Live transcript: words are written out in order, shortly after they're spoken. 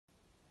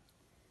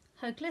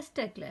Hugless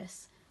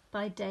Douglas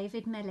by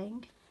David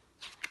Melling.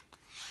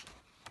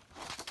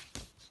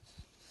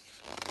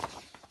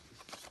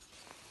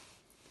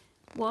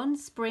 One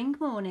spring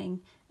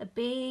morning, a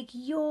big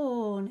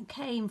yawn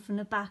came from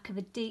the back of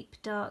a deep,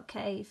 dark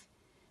cave.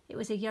 It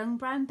was a young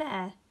brown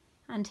bear,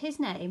 and his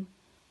name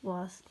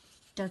was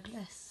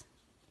Douglas.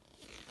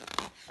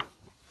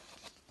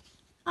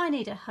 "I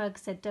need a hug,"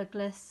 said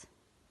Douglas.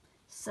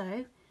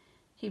 So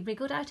he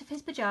wriggled out of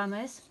his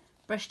pyjamas,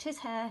 brushed his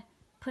hair,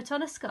 put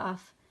on a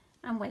scarf,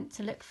 and went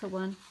to look for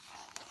one.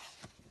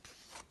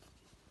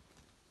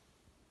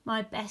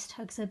 "My best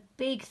hugs are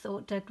big,"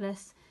 thought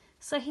Douglas.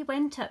 So he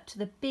went up to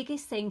the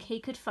biggest thing he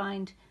could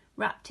find,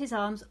 wrapped his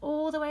arms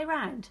all the way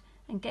round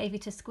and gave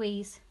it a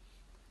squeeze.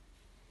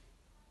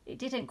 It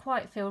didn't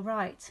quite feel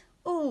right.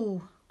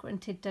 "Ooh,"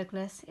 grunted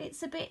Douglas,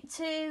 "it's a bit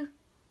too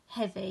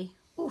heavy.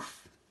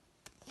 Oof."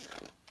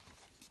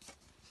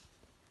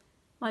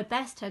 "My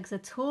best hugs are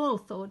tall,"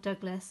 thought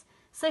Douglas,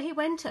 so he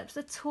went up to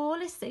the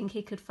tallest thing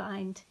he could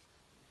find.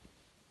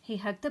 He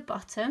hugged the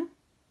bottom,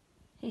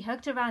 he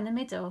hugged around the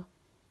middle,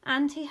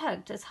 and he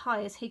hugged as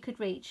high as he could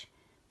reach,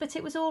 but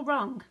it was all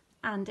wrong,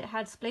 and it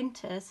had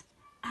splinters.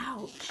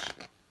 Ouch!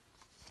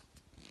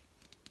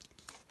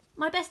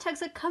 "My best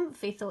hugs are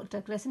comfy," thought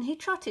Douglas, and he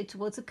trotted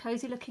towards a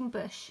cosy-looking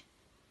bush.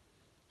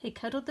 He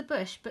cuddled the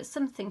bush, but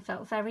something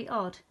felt very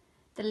odd.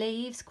 The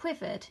leaves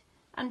quivered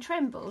and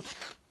trembled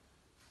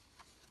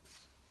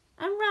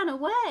and ran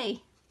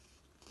away.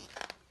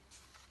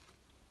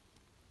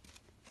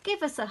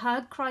 "Give us a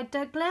hug," cried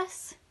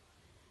Douglas.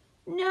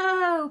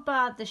 "No,"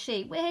 barred the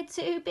sheep, "we're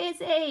too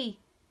busy."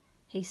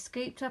 He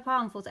scooped up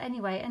armfuls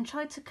anyway and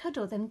tried to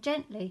cuddle them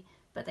gently,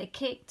 but they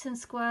kicked and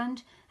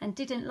squirmed and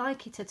didn't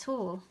like it at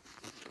all.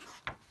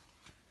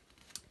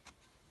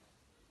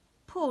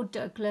 "Poor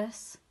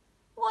Douglas,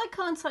 why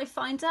can't I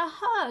find a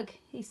hug?"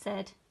 he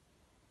said.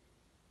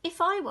 "If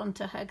I want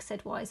a hug,"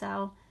 said Wise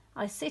Owl,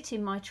 "I sit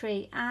in my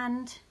tree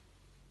and—"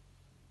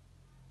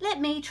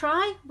 "Let me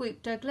try,"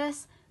 whooped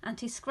Douglas, and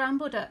he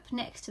scrambled up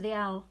next to the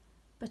owl,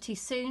 but he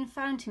soon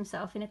found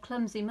himself in a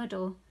clumsy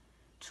muddle.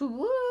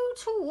 "To-woo,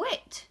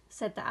 to-wit,"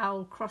 said the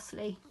owl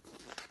crossly.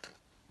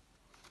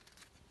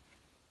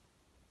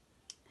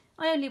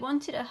 "I only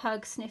wanted a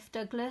hug," sniffed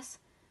Douglas.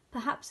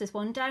 "Perhaps there's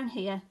one down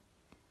here."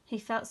 He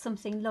felt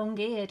something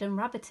long-eared and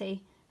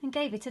rabbity and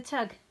gave it a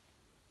tug.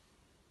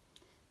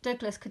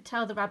 Douglas could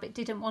tell the rabbit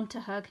didn't want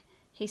a hug.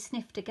 He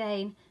sniffed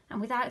again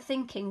and without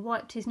thinking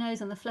wiped his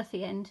nose on the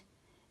fluffy end.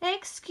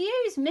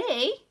 "Excuse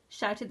me,"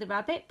 shouted the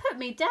rabbit, "put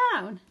me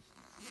down."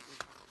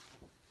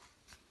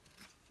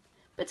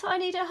 "But I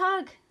need a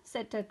hug,"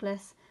 said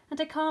Douglas,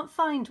 "and I can't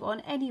find one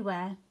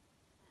anywhere."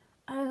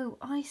 "Oh,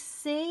 I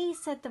see,"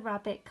 said the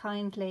rabbit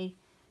kindly.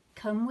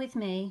 "Come with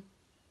me."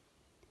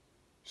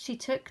 She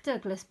took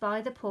Douglas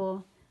by the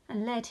paw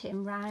and led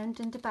him round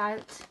and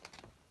about.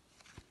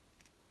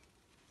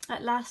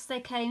 At last they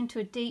came to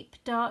a deep,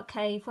 dark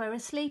cave where a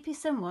sleepy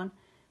someone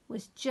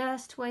was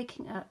just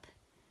waking up.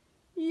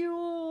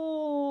 Yawn.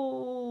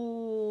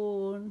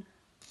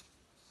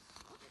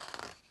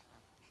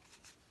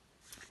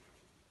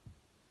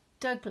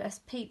 Douglas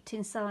peeped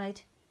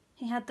inside.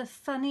 He had the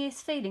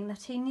funniest feeling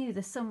that he knew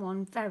the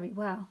someone very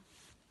well.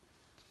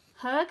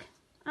 "Hug?"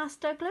 asked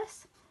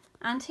Douglas,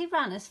 and he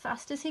ran as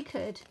fast as he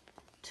could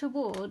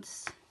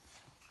towards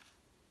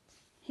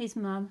his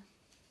mum.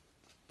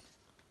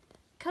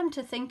 "Come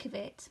to think of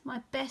it, my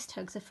best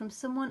hugs are from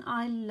someone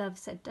I love,"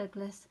 said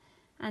Douglas,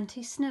 and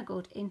he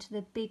snuggled into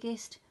the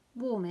biggest,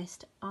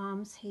 warmest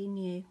arms he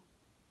knew.